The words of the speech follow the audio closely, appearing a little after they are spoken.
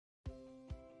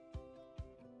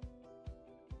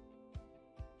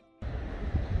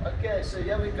Okay, so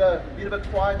here we go. A bit of a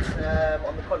quiet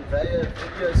on the conveyor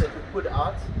videos that we put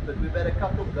out, but we've had a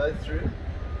couple go through.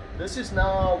 This is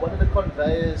now one of the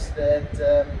conveyors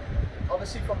that,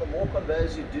 obviously from the more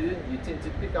conveyors you do, you tend to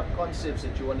pick up concepts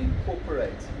that you want to incorporate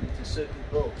into certain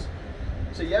builds.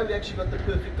 So yeah, we actually got the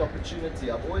perfect opportunity.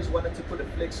 I've always wanted to put a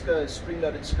Flexco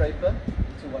spring-loaded scraper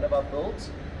into one of our builds,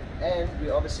 and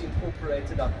we obviously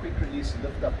incorporated our quick release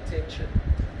lift-up tension.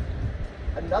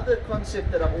 Another concept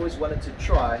that I've always wanted to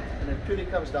try, and it purely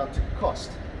comes down to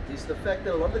cost, is the fact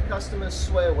that a lot of the customers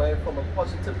sway away from a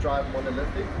positive drive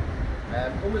monolithic,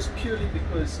 almost purely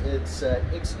because it's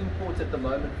ex-import at the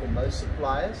moment for most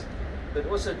suppliers, but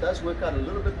also it does work out a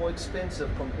little bit more expensive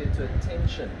compared to a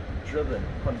tension-driven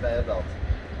conveyor belt.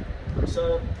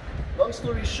 So, long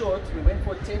story short, we went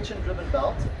for a tension-driven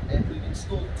belt, and we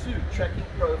installed two tracking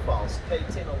profiles,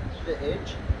 K10 on either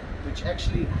edge, which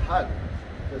actually hug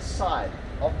the side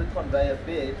of the conveyor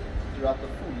bed throughout the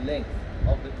full length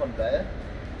of the conveyor.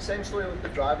 Same story with the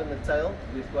drive and the tail.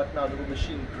 We've got now little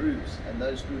machine grooves, and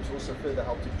those grooves also further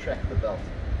help to track the belt.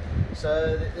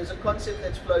 So there's a concept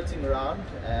that's floating around,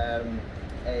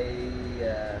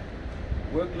 a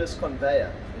workless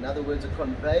conveyor. In other words, a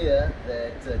conveyor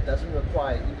that doesn't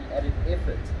require any added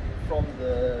effort from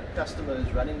the customer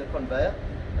who's running the conveyor,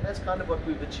 and that's kind of what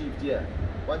we've achieved here.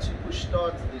 Once you push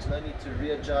start, there's no need to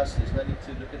readjust, there's no need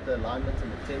to look at the alignment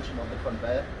and the tension of the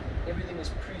conveyor. Everything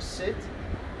is preset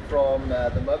from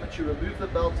the moment you remove the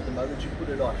belt to the moment you put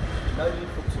it on. No need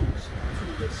for tools,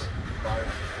 toolless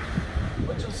environment.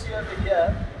 What you'll see over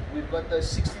here, we've got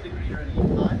those 60-degree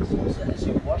relief lines. So as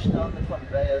you wash down the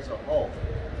conveyor as a whole,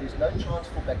 there's no chance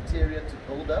for bacteria to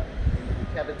build up in the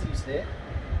cavities there.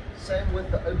 Same with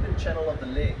the open channel of the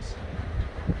legs.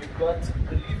 You've got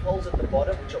relief holes at the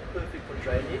bottom, which are perfect for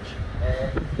drainage,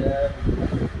 and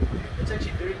it's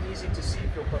actually very easy to see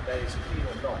if your conveyor is clean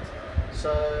or not.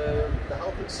 So the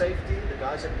health and safety, the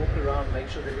guys that walk around make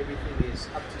sure that everything is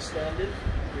up to standard.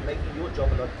 You're making your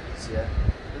job a lot easier.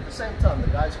 But at the same time, the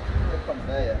guys cleaning the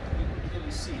conveyor, you can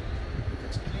clearly see if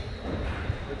it's clean,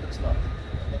 if it's not.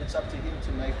 And then it's up to him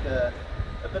to make a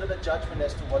bit of a judgment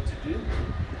as to what to do.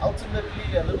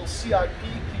 Ultimately, a little CIP,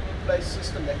 clean in place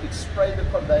system that could spray the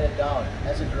conveyor down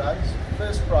as it runs,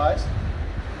 first prize,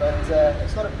 but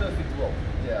it's not a perfect world.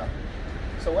 Yeah.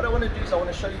 So what I want to do is I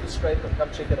want to show you the scraper.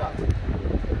 Come check it out.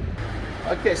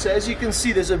 Okay, so as you can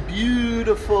see, there's a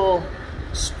beautiful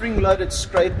spring-loaded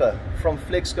scraper from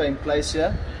Flexco in place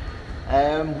here.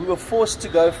 We were forced to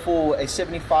go for a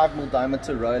 75mm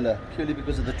diameter roller purely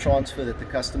because of the transfer that the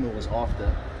customer was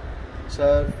after.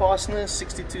 So fasteners,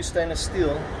 62 stainless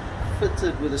steel,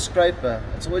 fitted with a scraper.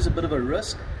 It's always a bit of a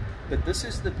risk, but this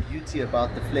is the beauty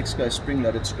about the Flexco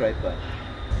spring-loaded scraper.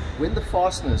 When the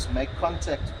fasteners make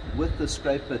contact with the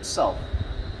scraper itself,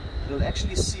 you'll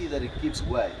actually see that it gives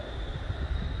way.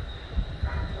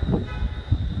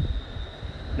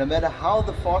 No matter how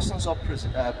the fasteners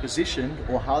are positioned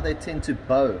or how they tend to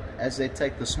bow as they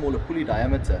take the smaller pulley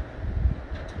diameter,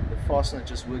 the fastener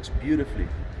just works beautifully,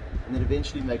 and then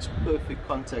eventually makes perfect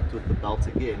contact with the belt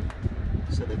again,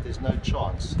 so that there's no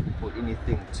chance for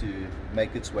anything to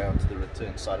make its way onto the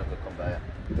return side of the conveyor.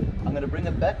 I'm going to bring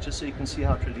it back just so you can see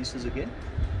how it releases again.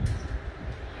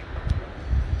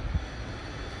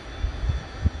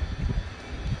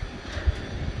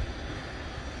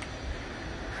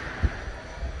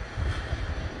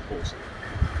 Pause.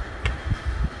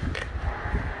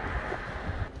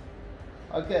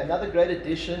 Okay, another great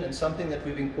addition and something that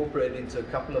we've incorporated into a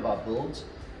couple of our builds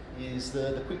is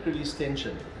the quick release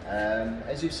tension.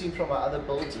 As you've seen from our other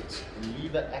builds, it's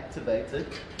lever activated.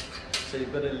 So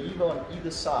you've got a lever on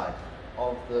either side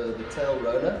of the tail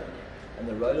roller, and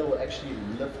the roller will actually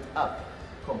lift up,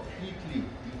 completely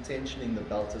detensioning the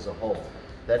belt as a whole.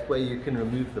 That way you can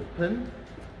remove the pin,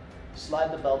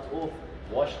 slide the belt off,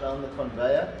 wash down the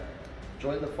conveyor,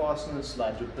 join the fasteners,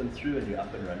 slide your pin through, and you're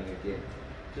up and running again.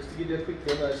 Just to give you a quick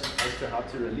demo as to how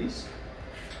to release,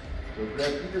 we'll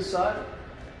grab either side.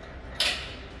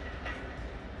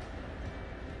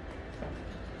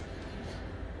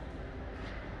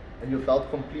 And your belt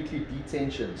completely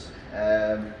detensions.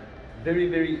 Very,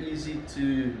 very easy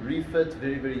to refit,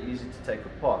 very, very easy to take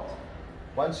apart.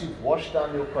 Once you've washed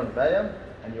down your conveyor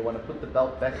and you want to put the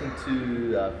belt back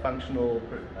into functional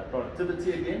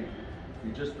productivity again,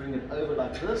 you just bring it over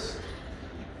like this,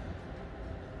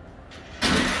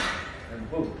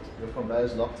 and boom, your conveyor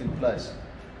is locked in place.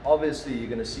 Obviously, you're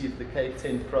going to see if the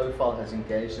K10 profile has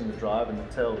engaged in the drive and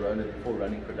the tail roller before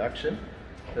running production.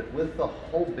 But with the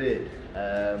whole bed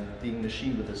being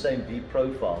machined with the same V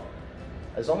profile,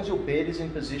 As long as your bed is in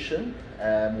position,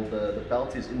 or the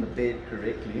belt is in the bed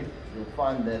correctly, you'll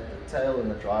find that the tail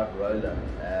and the drive roller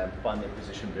find their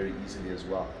position very easily as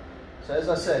well. So as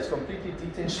I say, it's completely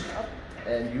detensioned up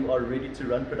and you are ready to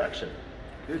run production.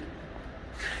 Good.